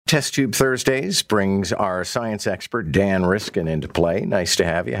Test Tube Thursdays brings our science expert Dan Riskin into play. Nice to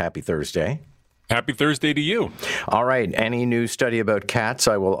have you. Happy Thursday. Happy Thursday to you. All right. Any new study about cats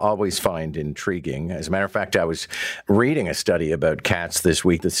I will always find intriguing. As a matter of fact, I was reading a study about cats this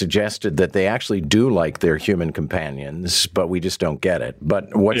week that suggested that they actually do like their human companions, but we just don't get it.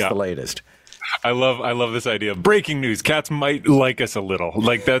 But what's the latest? I love this idea of breaking news. Cats might like us a little.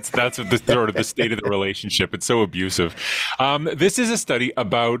 Like that's what the sort of the state of the relationship. It's so abusive. This is a study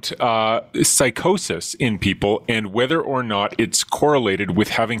about psychosis in people and whether or not it's correlated with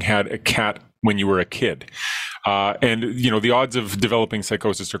having had a cat when you were a kid. And, you know, the odds of developing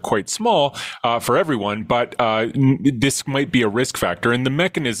psychosis are quite small for everyone, but this might be a risk factor. And the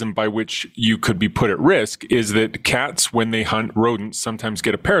mechanism by which you could be put at risk is that cats, when they hunt rodents, sometimes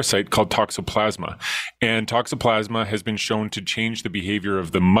get a parasite called toxoplasma. And toxoplasma has been shown to change the behavior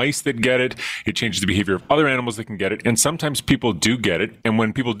of the mice that get it. It changes the behavior of other animals that can get it. And sometimes people do get it. And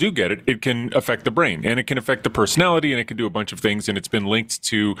when people do get it, it can affect the brain and it can affect the personality and it can do a bunch of things. And it's been linked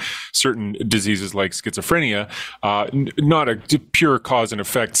to certain diseases like schizophrenia. Not a pure cause and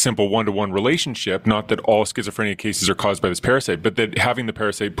effect, simple one-to-one relationship, not that all schizophrenia cases are caused by this parasite, but that having the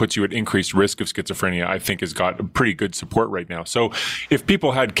parasite puts you at increased risk of schizophrenia, I think has got pretty good support right now. So if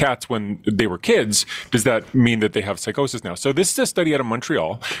people had cats when they were kids, does that mean that they have psychosis now? So this is a study out of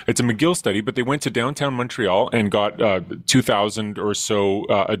Montreal. It's a McGill study, but they went to downtown Montreal and got 2,000 or so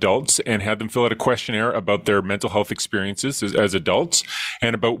adults and had them fill out a questionnaire about their mental health experiences as adults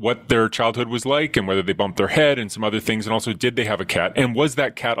and about what their childhood was like and whether they bumped their head and some other things, and also did they have a cat, and was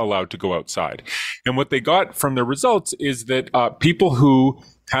that cat allowed to go outside? And what they got from the results is that people who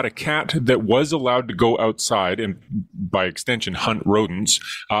had a cat that was allowed to go outside and by extension hunt rodents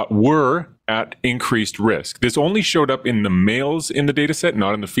were at increased risk. This only showed up in the males in the data set,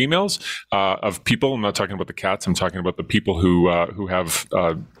 not in the females of people. I'm not talking about the cats. I'm talking about the people who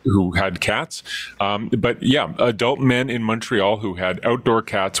had cats. But yeah, adult men in Montreal who had outdoor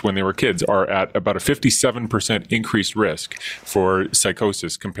cats when they were kids are at about a 57% increased risk for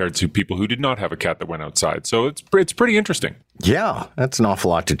psychosis compared to people who did not have a cat that went outside. So it's pretty interesting. Yeah, that's an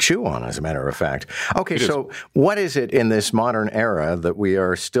awful lot to chew on, as a matter of fact. Okay, so what is it in this modern era that we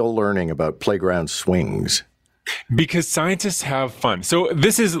are still learning about playground swings? Because scientists have fun. So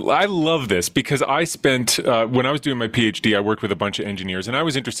I love this because I spent, when I was doing my PhD, I worked with a bunch of engineers and I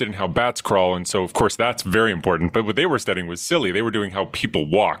was interested in how bats crawl. And so, of course, that's very important. But what they were studying was silly. They were doing how people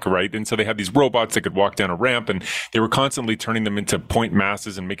walk, right? And so they had these robots that could walk down a ramp and they were constantly turning them into point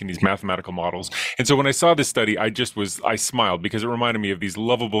masses and making these mathematical models. And so when I saw this study, I smiled because it reminded me of these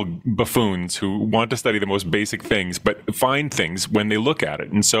lovable buffoons who want to study the most basic things, but find things when they look at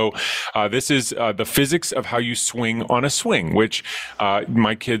it. And so this is the physics of how you swing on a swing, which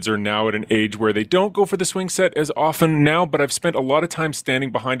my kids are now at an age where they don't go for the swing set as often now, but I've spent a lot of time standing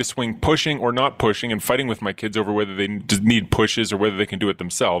behind a swing, pushing or not pushing, and fighting with my kids over whether they need pushes or whether they can do it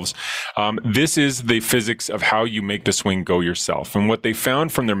themselves. This is the physics of how you make the swing go yourself. And what they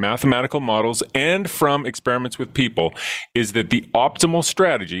found from their mathematical models and from experiments with people is that the optimal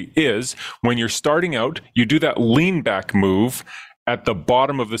strategy is when you're starting out, you do that lean back move at the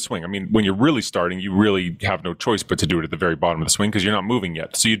bottom of the swing. I mean, when you're really starting, you really have no choice but to do it at the very bottom of the swing because you're not moving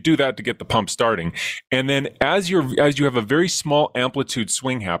yet. So you do that to get the pump starting. And then as you have a very small amplitude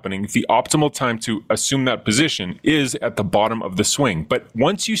swing happening, the optimal time to assume that position is at the bottom of the swing. But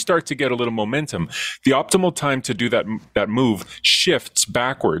once you start to get a little momentum, the optimal time to do that move shifts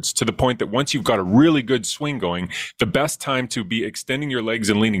backwards to the point that once you've got a really good swing going, the best time to be extending your legs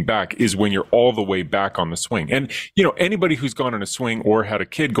and leaning back is when you're all the way back on the swing. And, you know, anybody who's gone on a swing or had a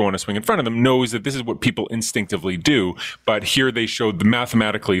kid go on a swing in front of them knows that this is what people instinctively do. But here they showed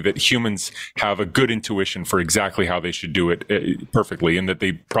mathematically that humans have a good intuition for exactly how they should do it perfectly, and that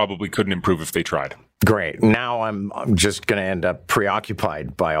they probably couldn't improve if they tried. Great. Now I'm just going to end up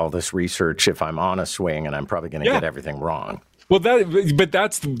preoccupied by all this research if I'm on a swing, and I'm probably going to get everything wrong. Well,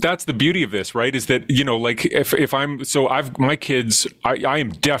 that's the beauty of this, right? Is that, you know, like my kids, I am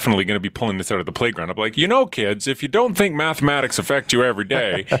definitely going to be pulling this out of the playground. I'm like, you know, kids, if you don't think mathematics affect you every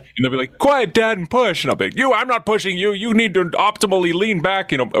day, and they'll be like, quiet, Dad, and push. And I'll be like, I'm not pushing you. You need to optimally lean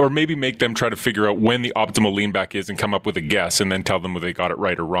back, you know, or maybe make them try to figure out when the optimal lean back is and come up with a guess and then tell them whether they got it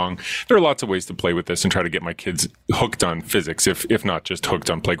right or wrong. There are lots of ways to play with this and try to get my kids hooked on physics, if not just hooked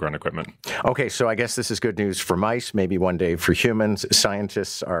on playground equipment. Okay, so I guess this is good news for mice, maybe one day for humans.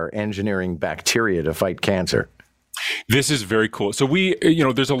 Scientists are engineering bacteria to fight cancer. This is very cool. So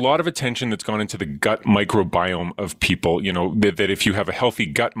there's a lot of attention that's gone into the gut microbiome of people, that if you have a healthy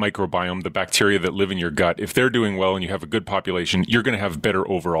gut microbiome, the bacteria that live in your gut, if they're doing well and you have a good population, you're going to have better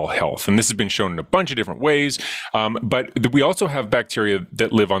overall health. And this has been shown in a bunch of different ways. But we also have bacteria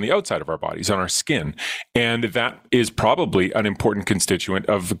that live on the outside of our bodies, on our skin. And that is probably an important constituent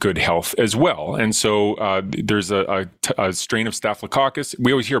of good health as well. And so there's a strain of Staphylococcus.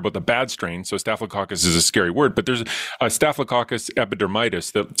 We always hear about the bad strain. So Staphylococcus is a scary word, but there's a Staphylococcus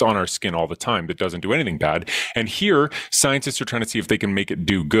epidermidis that's on our skin all the time that doesn't do anything bad. And here, scientists are trying to see if they can make it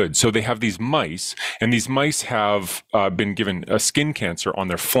do good. So they have these mice, and these mice have been given a skin cancer on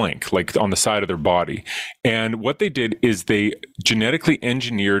their flank, like on the side of their body. And what they did is they genetically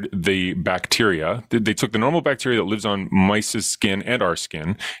engineered the bacteria. They took the normal bacteria that lives on mice's skin and our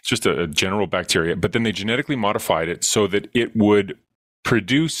skin. It's just a general bacteria, but then they genetically modified it so that it would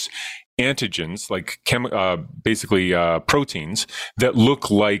produce antigens, like basically proteins that look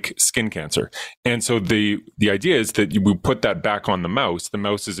like skin cancer. And so the idea is that we put that back on the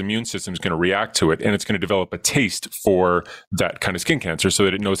mouse's immune system is going to react to it, and it's going to develop a taste for that kind of skin cancer so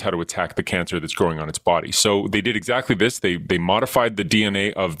that it knows how to attack the cancer that's growing on its body. So they did exactly this. They modified the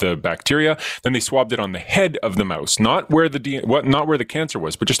DNA of the bacteria, then they swabbed it on the head of the mouse, not where the cancer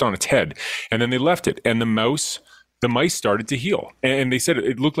was, but just on its head. And then they left it, and the mice started to heal, and they said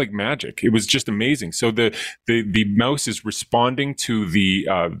it looked like magic. It was just amazing. So the mouse is responding to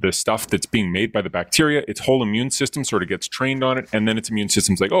the stuff that's being made by the bacteria. Its whole immune system sort of gets trained on it, and then its immune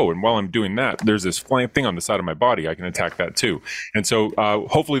system's like, oh, and while I'm doing that, there's this flying thing on the side of my body. I can attack that too. And so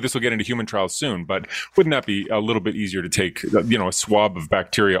hopefully this will get into human trials soon. But wouldn't that be a little bit easier to take a swab of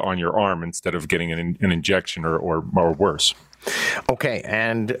bacteria on your arm instead of getting an injection or worse? Okay,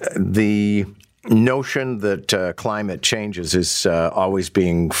 and the notion that climate changes is always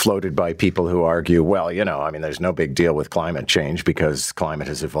being floated by people who argue, well, there's no big deal with climate change because climate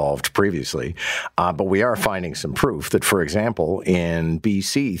has evolved previously. But we are finding some proof that, for example, in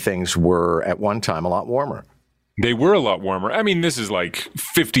BC, things were at one time a lot warmer. They were a lot warmer. I mean, this is like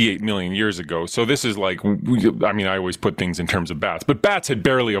 58 million years ago. So this is like, I always put things in terms of bats, but bats had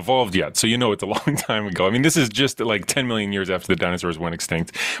barely evolved yet. So it's a long time ago. I mean, this is just like 10 million years after the dinosaurs went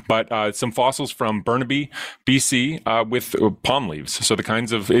extinct. But some fossils from Burnaby, BC, with palm leaves. So the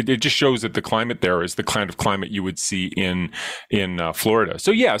kinds of, it just shows that the climate there is the kind of climate you would see in Florida.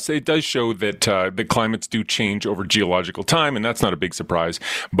 So yes, it does show that the climates do change over geological time, and that's not a big surprise.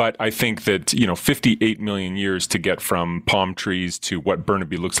 But I think that, 58 million years to get from palm trees to what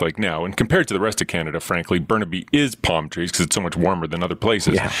Burnaby looks like now. And compared to the rest of Canada, frankly, Burnaby is palm trees because it's so much warmer than other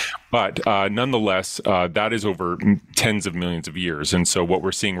places. Yeah. But nonetheless, that is over tens of millions of years. And so what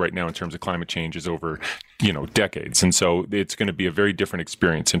we're seeing right now in terms of climate change is over, decades. And so it's going to be a very different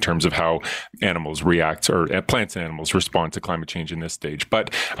experience in terms of how animals react, or plants and animals respond to climate change in this stage. But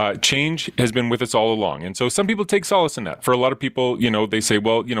change has been with us all along. And so some people take solace in that. For a lot of people, they say,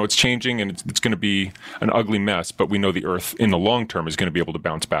 well, it's changing and it's going to be an ugly mess, but we know the Earth in the long term is going to be able to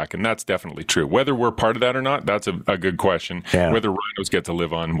bounce back. And that's definitely true. Whether we're part of that or not, that's a good question. Yeah. Whether rhinos get to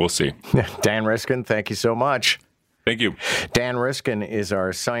live on, we'll see. Dan Riskin, thank you so much. Thank you. Dan Riskin is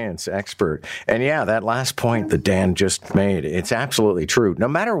our science expert. And yeah, that last point that Dan just made, it's absolutely true. No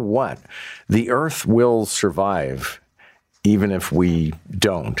matter what, the Earth will survive, even if we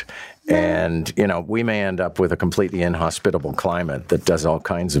don't. And, we may end up with a completely inhospitable climate that does all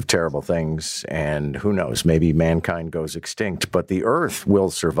kinds of terrible things. And who knows, maybe mankind goes extinct. But the Earth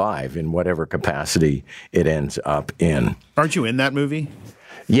will survive in whatever capacity it ends up in. Aren't you in that movie?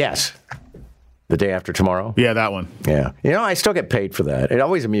 Yes. The Day After Tomorrow? Yeah, that one. Yeah. I still get paid for that. It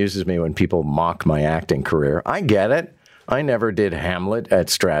always amuses me when people mock my acting career. I get it. I never did Hamlet at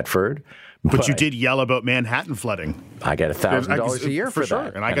Stratford. But you did yell about Manhattan flooding. I get $1,000 a year for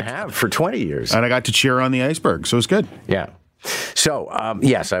that. And I have for 20 years. And I got to cheer on the iceberg, so it's good. Yeah. So,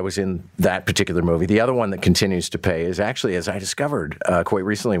 yes, I was in that particular movie. The other one that continues to pay is actually, as I discovered quite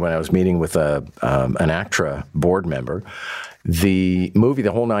recently when I was meeting with an ACTRA board member, the movie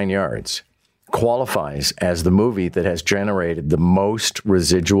The Whole Nine Yards qualifies as the movie that has generated the most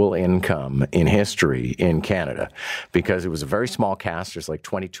residual income in history in Canada, because it was a very small cast. There's like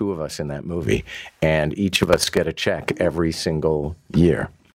 22 of us in that movie, and each of us get a check every single year.